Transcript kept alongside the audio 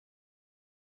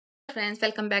Friends,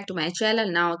 welcome back to my channel.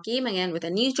 Now I came again with a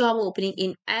new job opening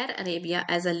in Air Arabia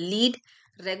as a lead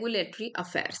regulatory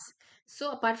affairs.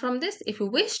 So apart from this, if you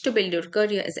wish to build your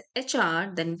career as a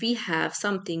HR, then we have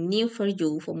something new for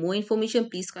you. For more information,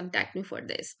 please contact me for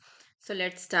this. So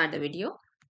let's start the video.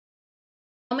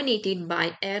 Nominated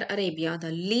by Air Arabia,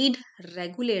 the lead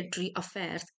regulatory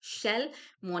affairs shall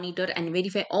monitor and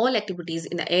verify all activities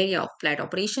in the area of flight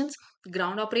operations,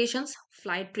 ground operations,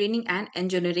 flight training, and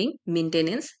engineering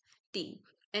maintenance team.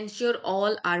 Ensure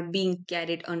all are being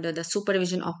carried under the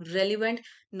supervision of relevant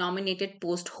nominated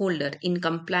post holder in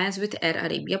compliance with Air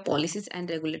Arabia policies and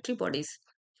regulatory bodies.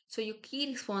 So your key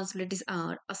responsibilities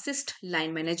are assist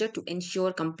line manager to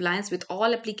ensure compliance with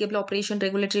all applicable operation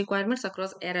regulatory requirements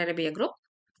across Air Arabia Group,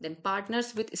 then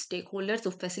partners with stakeholders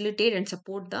to facilitate and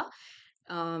support the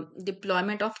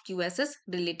deployment of QSS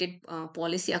related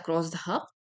policy across the hub,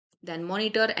 then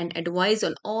monitor and advise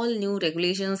on all new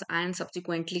regulations and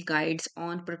subsequently guides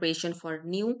on preparation for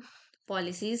new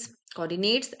policies,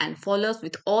 coordinates and follows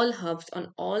with all hubs on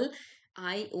all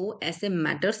IOSM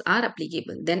matters are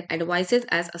applicable, then advises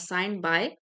as assigned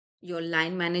by your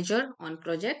line manager on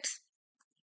projects,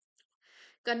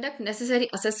 conduct necessary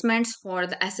assessments for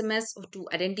the SMS to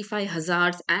identify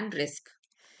hazards and risk,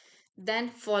 then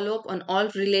follow up on all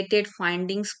related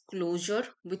findings closure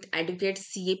with adequate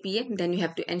CAPA. Then you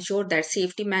have to ensure that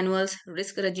safety manuals,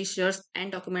 risk registers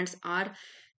and documents are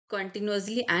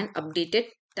continuously and updated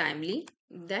timely,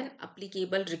 then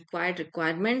applicable required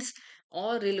requirements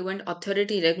or relevant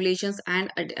authority regulations and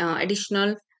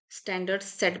additional standards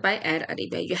set by Air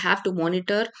Arabia. You have to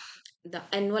monitor the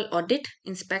annual audit,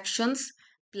 inspections,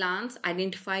 plans,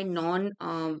 identify non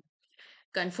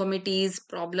conformities,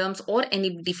 problems, or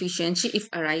any deficiency if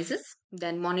arises.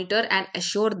 Then monitor and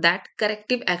assure that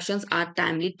corrective actions are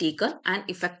timely taken and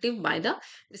effective by the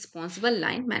responsible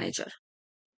line manager.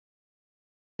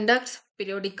 Conducts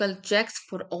periodical checks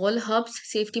for all hubs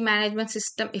safety management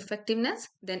system effectiveness,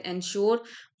 then ensure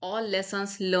all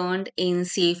lessons learned in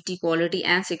safety quality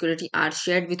and security are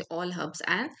shared with all hubs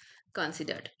and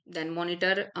considered, then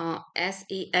monitor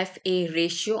SAFA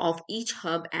ratio of each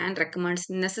hub and recommends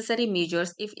necessary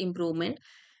measures if improvement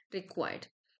required.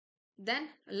 Then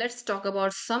let's talk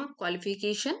about some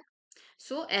qualification.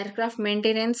 So, aircraft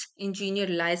maintenance engineer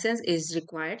license is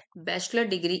required. Bachelor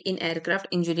degree in aircraft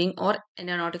engineering or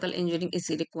aeronautical engineering is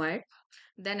required.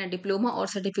 Then a diploma or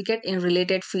certificate in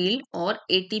related field or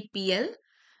ATPL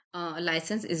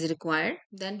license is required.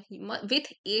 Then with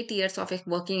 8 years of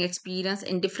working experience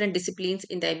in different disciplines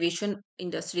in the aviation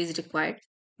industry is required.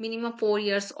 Minimum 4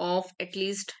 years of at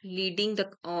least leading the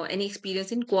any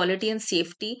experience in quality and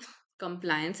safety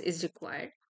compliance is required.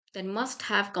 Then must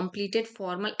have completed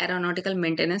formal aeronautical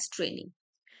maintenance training.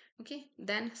 Okay,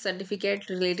 then certificate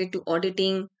related to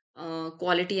auditing,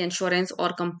 quality assurance or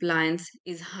compliance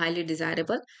is highly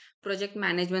desirable. Project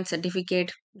management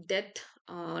certificate, depth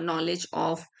knowledge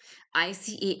of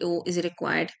ICAO is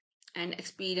required, and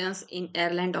experience in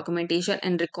airline documentation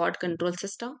and record control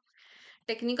system.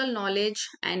 Technical knowledge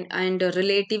and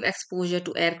relative exposure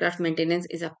to aircraft maintenance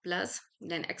is a plus.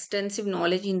 Then extensive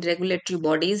knowledge in regulatory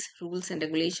bodies, rules and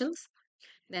regulations,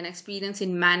 then experience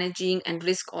in managing and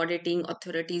risk auditing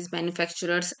authorities,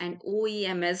 manufacturers, and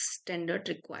OEMS standard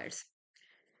requires.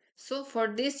 So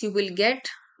for this, you will get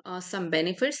some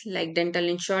benefits like dental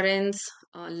insurance,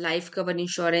 life cover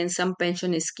insurance, some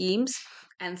pension schemes,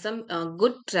 and some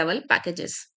good travel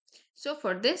packages. So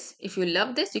for this, if you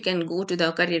love this, you can go to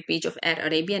the career page of Air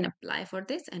Arabia and apply for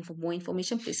this. And for more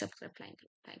information, please subscribe. Thank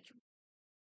you.